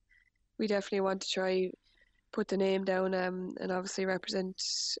we definitely want to try put the name down and obviously represent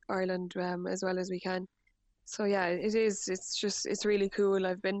Ireland as well as we can. So yeah, it is. It's really cool.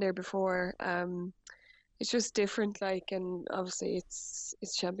 I've been there before. it's just different, like, and obviously it's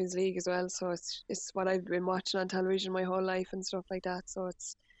Champions League as well, so it's what I've been watching on television my whole life and stuff like that. So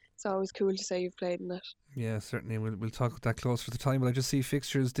it's always cool to say you've played in it. Yeah, certainly. We'll talk about that closer to the time. But I just see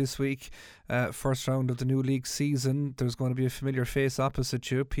fixtures this week. First round of the new league season. There's going to be a familiar face opposite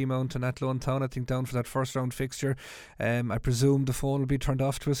you, Peamount and Athlone Town, I think, down for that first round fixture. I presume the phone will be turned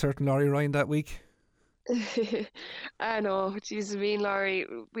off to a certain Laurie Ryan that week. I know, Jesus, me and Laurie,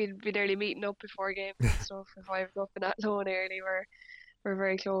 we'd be nearly meeting up before games and stuff. If I was up in Athlone early, we're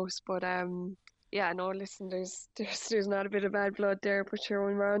very close. But yeah, no, listen, there's not a bit of bad blood there, but sure,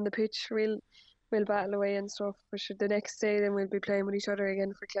 when we're on the pitch, we'll battle away and stuff. But sure, the next day, then we'll be playing with each other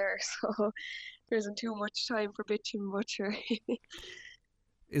again for Clare. So there isn't too much time for bitching, but sure.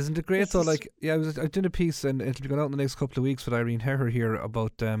 Isn't it great though? Like, yeah, I did a piece, and it'll be going out in the next couple of weeks with Irene Herrer here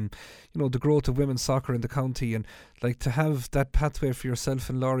about the growth of women's soccer in the county, and like to have that pathway for yourself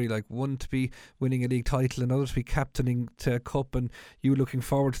and Laurie, like one to be winning a league title, another to be captaining to a cup, and you looking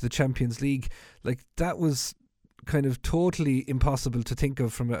forward to the Champions League. Like, that was kind of totally impossible to think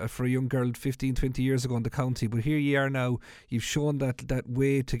of for a young girl 15, 20 years ago in the county. But here you are now. You've shown that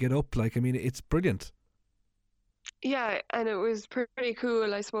way to get up. Like, I mean, it's brilliant. Yeah, and it was pretty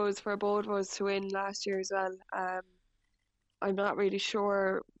cool, I suppose, for both of us to win last year as well. I'm not really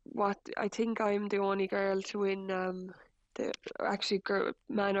sure I think I'm the only girl to win,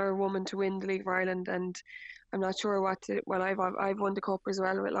 man or woman to win the League of Ireland, and I'm not sure I've won the cup as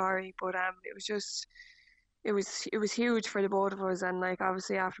well with Laurie, but it was huge for the both of us, and like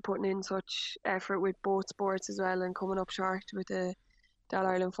obviously after putting in such effort with both sports as well and coming up short with the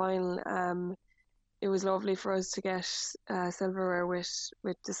All-Ireland final, it was lovely for us to get silverware with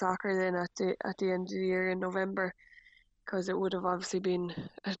the soccer then at the end of the year in November, because it would have obviously been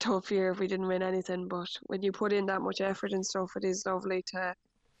a tough year if we didn't win anything. But when you put in that much effort and stuff, it is lovely to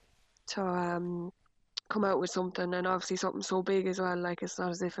come out with something, and obviously something so big as well. Like, it's not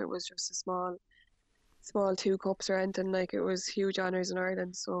as if it was just a small 2 cups or anything. Like, it was huge honours in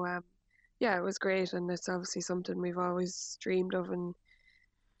Ireland. So yeah, it was great, and it's obviously something we've always dreamed of, and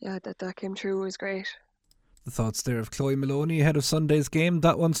yeah, that came true was great. The thoughts there of Chloe Maloney ahead of Sunday's game.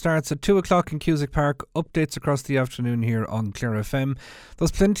 That one starts at 2 o'clock in Cusack Park. Updates across the afternoon here on Clare FM.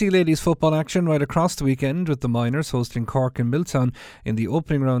 There's plenty of ladies football action right across the weekend, with the Miners hosting Cork and Miltown in the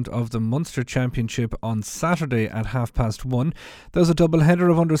opening round of the Munster Championship on Saturday at 1:30. There's a double header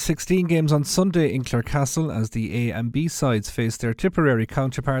of under 16 games on Sunday in Clarecastle as the A and B sides face their Tipperary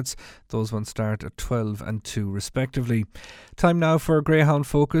counterparts. Those ones start at 12 and 2 respectively. Time now for Greyhound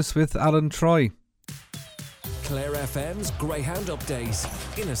Focus with Alan Troy. Clare FM's Greyhound Update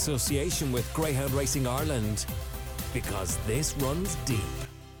in association with Greyhound Racing Ireland, because this runs deep.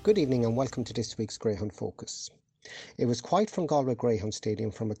 Good evening and welcome to this week's Greyhound Focus. It was quiet from Galway Greyhound Stadium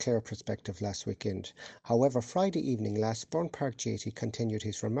from a Clare perspective last weekend. However, Friday evening, Lassburn Park JT continued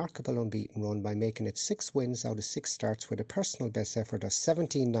his remarkable unbeaten run by making it 6 wins out of 6 starts with a personal best effort of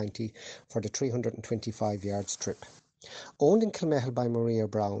 17.90 for the 325 yards trip. Owned in Kilmehel by Maria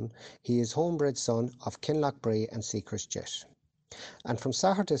Brown, he is homebred son of Kinloch Bray and Seekers Jet. And from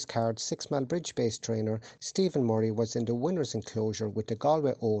Saturday's card, 6-mile bridge-based trainer Stephen Murray was in the winner's enclosure with the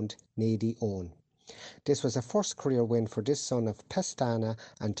Galway-owned Nady Owen. This was a first career win for this son of Pestana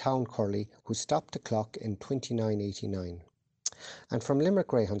and Town Curley, who stopped the clock in 29.89. And from Limerick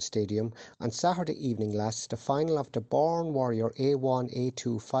Greyhound Stadium, on Saturday evening the final of the Born Warrior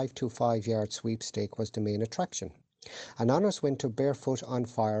A1-A2 525 yard sweepstake was the main attraction. An honours win to Barefoot on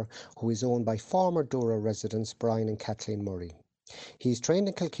Fire, who is owned by former Dora residents Brian and Kathleen Murray. He is trained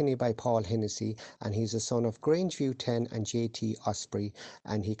in Kilkenny by Paul Hennessy, and he is a son of Grangeview 10 and JT Osprey,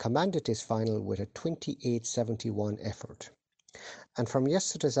 and he commanded this final with a 28.71 effort. And from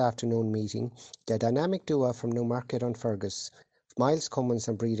yesterday's afternoon meeting, the dynamic duo from Newmarket on Fergus, Miles Cummins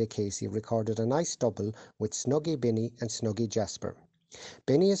and Breda Casey, recorded a nice double with Snuggy Binney and Snuggy Jasper.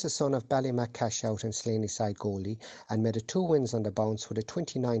 Benny is a son of Ballymac Cashout and Slaney side goalie, and made 2 wins on the bounce with a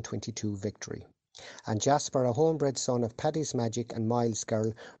 29-22 victory. And Jasper, a homebred son of Paddy's Magic and Miles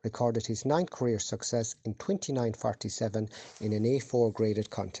Girl, recorded his 9th career success in 29.47 in an A4 graded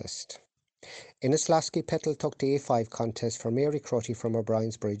contest. Ennis Petal took the A5 contest for Mary Crotty from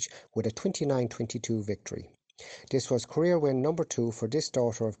O'Brien's Bridge with a 29-22 victory. This was career win number 2 for this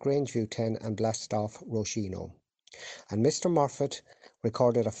daughter of Grangeview 10 and Blastoff Roshino. And Mr. Murphy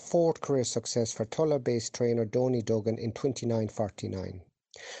recorded a 4th career success for Tulla-based trainer Donny Duggan in 29.49.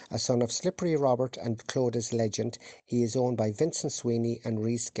 A son of Slippery Robert and Clodagh Legend, he is owned by Vincent Sweeney and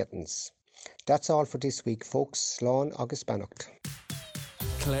Rhys Gittins. That's all for this week, folks. Slán agus Bannocht.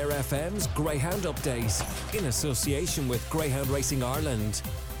 Clare FM's Greyhound Update in association with Greyhound Racing Ireland,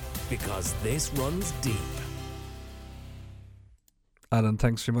 because this runs deep. Alan,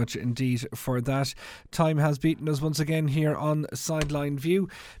 thanks very much indeed for that. Time has beaten us once again here on Sideline View.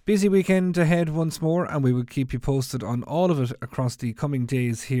 Busy weekend ahead once more, and we will keep you posted on all of it across the coming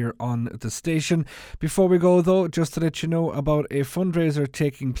days here on the station. Before we go though, just to let you know about a fundraiser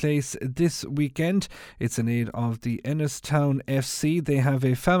taking place this weekend. It's in aid of the Ennistown FC. They have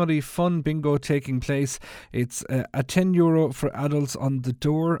a family fun bingo taking place. It's a €10 for adults on the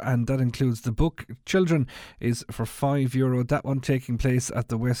door, and that includes the book. Children is for €5. That one taking place at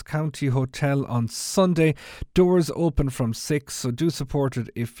the West County Hotel on Sunday. Doors open from 6, so do support it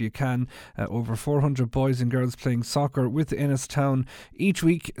if you can. Over 400 boys and girls playing soccer with Ennistown each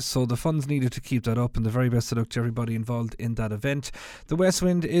week, so the funds needed to keep that up, and the very best of luck to everybody involved in that event. The West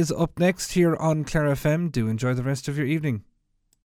Wind is up next here on Clare FM. Do enjoy the rest of your evening.